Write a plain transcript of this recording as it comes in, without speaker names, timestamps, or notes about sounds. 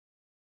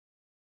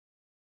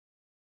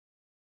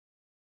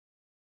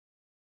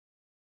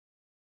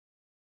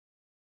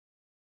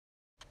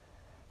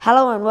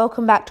Hello and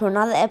welcome back to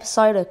another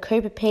episode of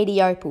Cooper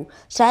PD Opal.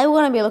 Today we're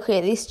going to be looking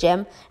at this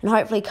gem and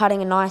hopefully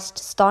cutting a nice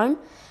stone.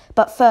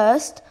 But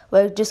first,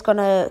 we're just going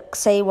to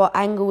see what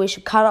angle we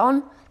should cut it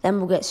on, then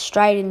we'll get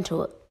straight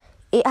into it.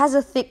 It has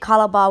a thick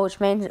colour bar, which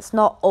means it's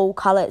not all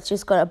colour, it's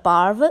just got a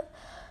bar of it.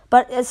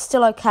 But it's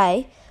still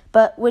okay,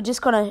 but we're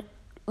just going to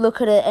look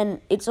at it,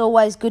 and it's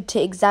always good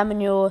to examine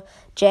your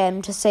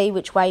gem to see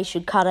which way you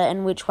should cut it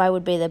and which way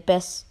would be the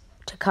best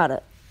to cut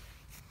it.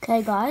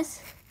 Okay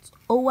guys, it's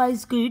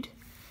always good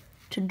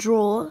to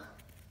draw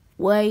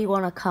where you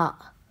want to cut.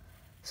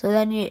 So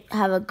then you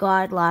have a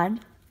guideline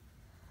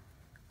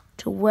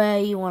to where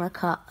you want to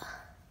cut.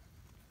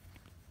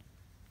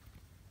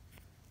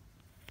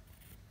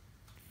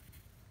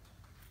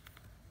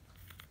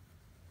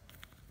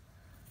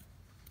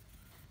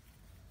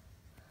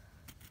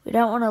 We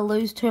don't want to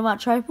lose too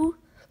much opal,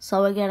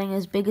 so we're getting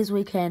as big as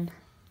we can.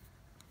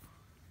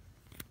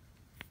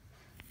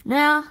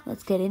 Now,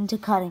 let's get into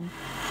cutting.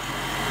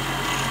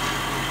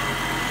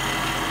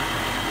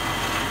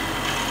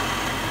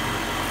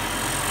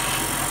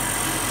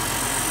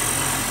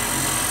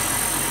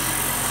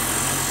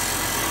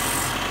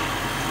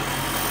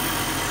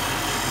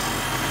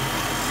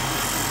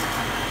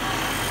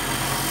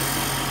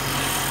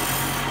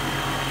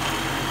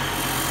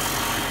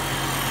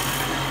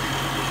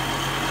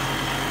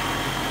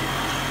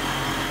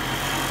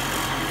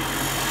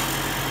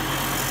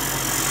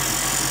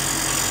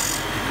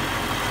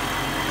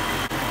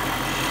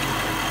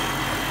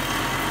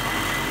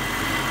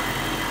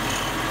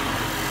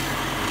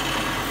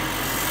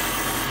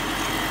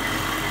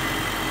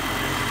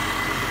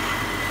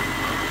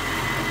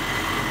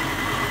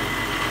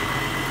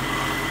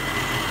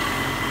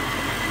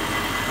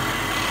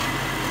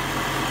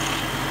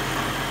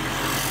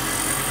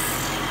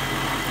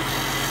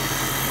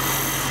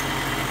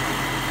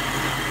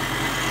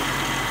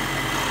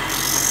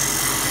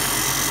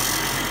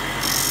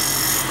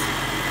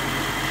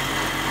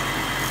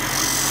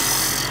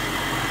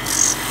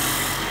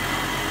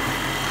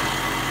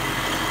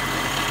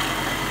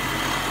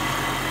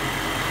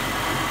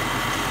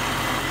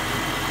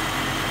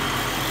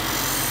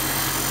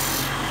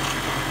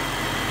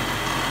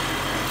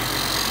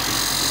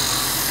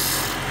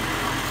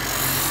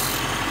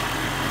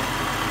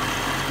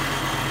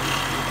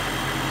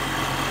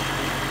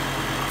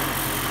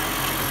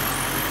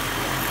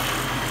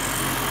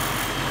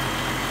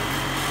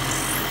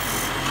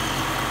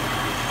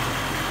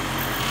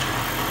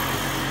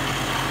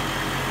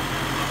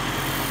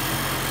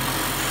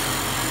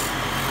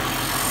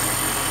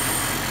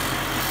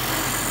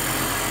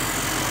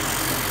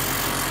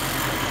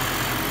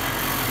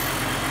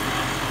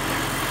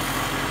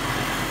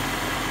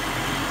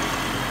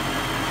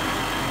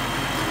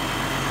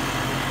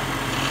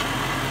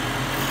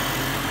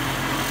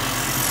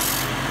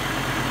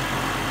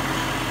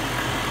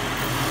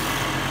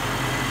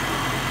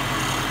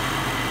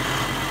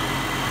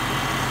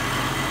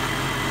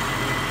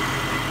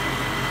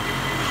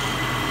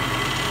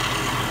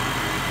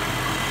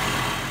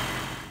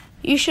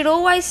 You should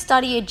always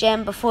study your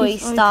gem before you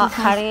start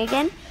cutting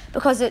again,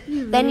 because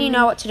then you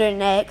know what to do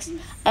next.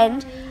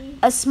 And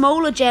a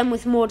smaller gem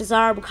with more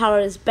desirable colour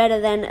is better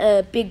than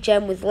a big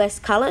gem with less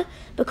colour,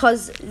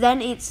 because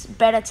then it's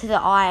better to the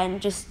eye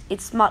and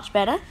it's much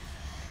better.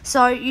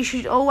 So you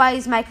should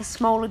always make a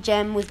smaller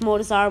gem with more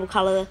desirable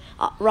colour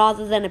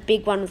rather than a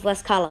big one with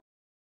less colour.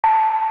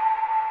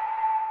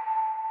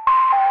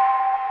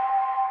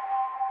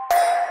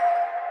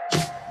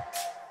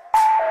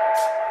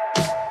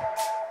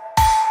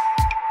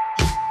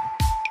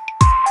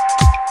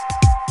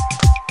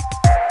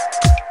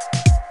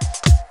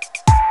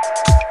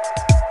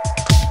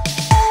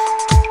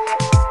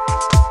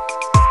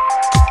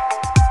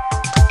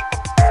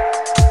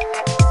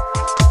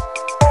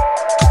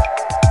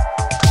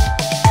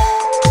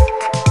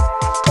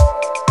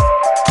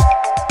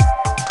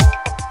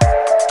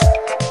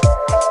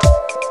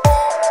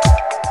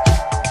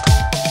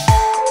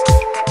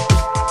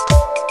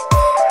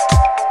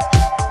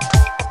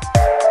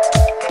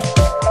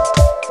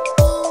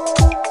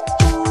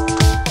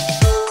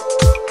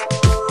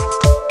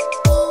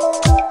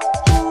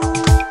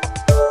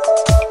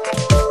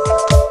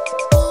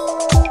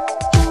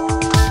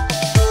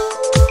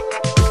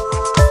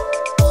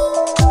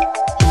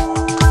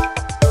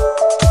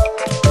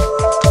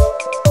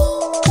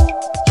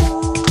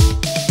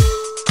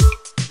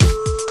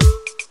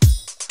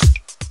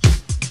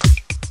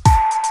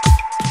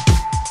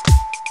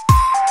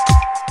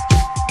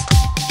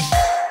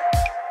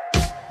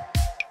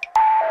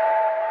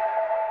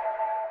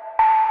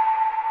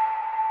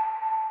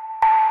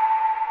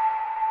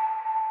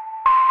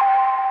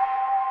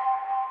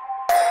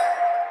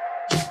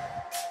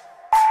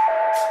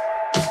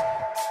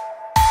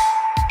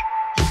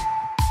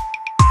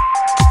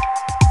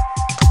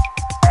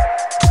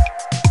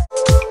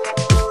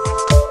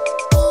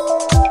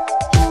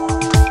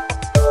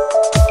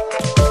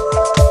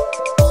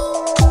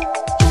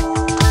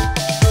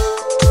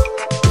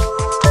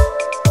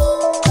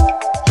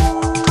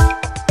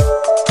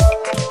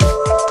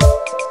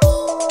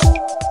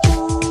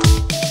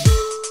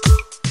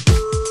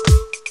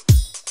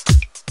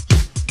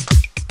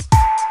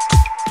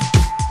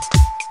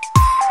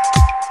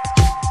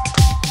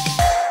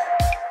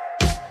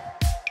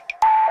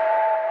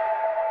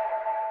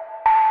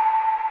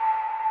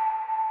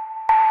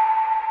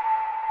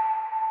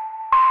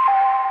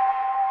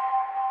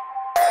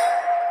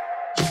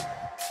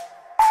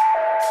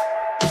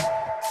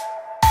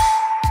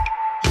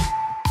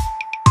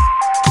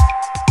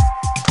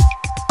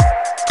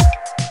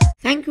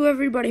 you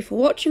everybody for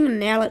watching, and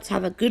now let's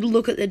have a good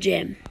look at the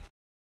gem.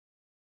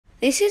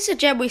 This is the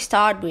gem we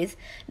started with.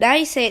 Now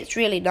you see it's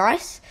really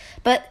nice,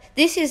 but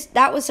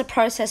that was the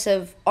process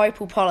of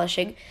opal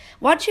polishing.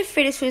 Once you've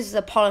finished with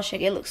the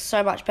polishing, it looks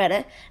so much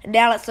better. And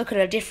now let's look at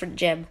a different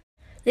gem.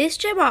 This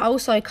gem I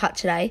also cut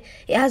today.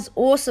 It has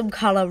awesome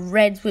colour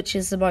reds, which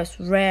is the most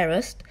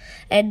rarest,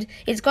 and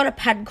it's got a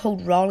pattern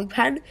called rolling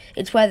pattern.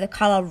 It's where the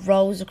colour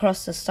rolls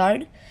across the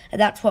stone,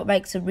 and that's what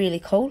makes it really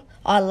cool.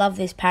 I love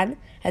this pattern,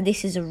 and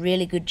this is a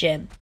really good gem.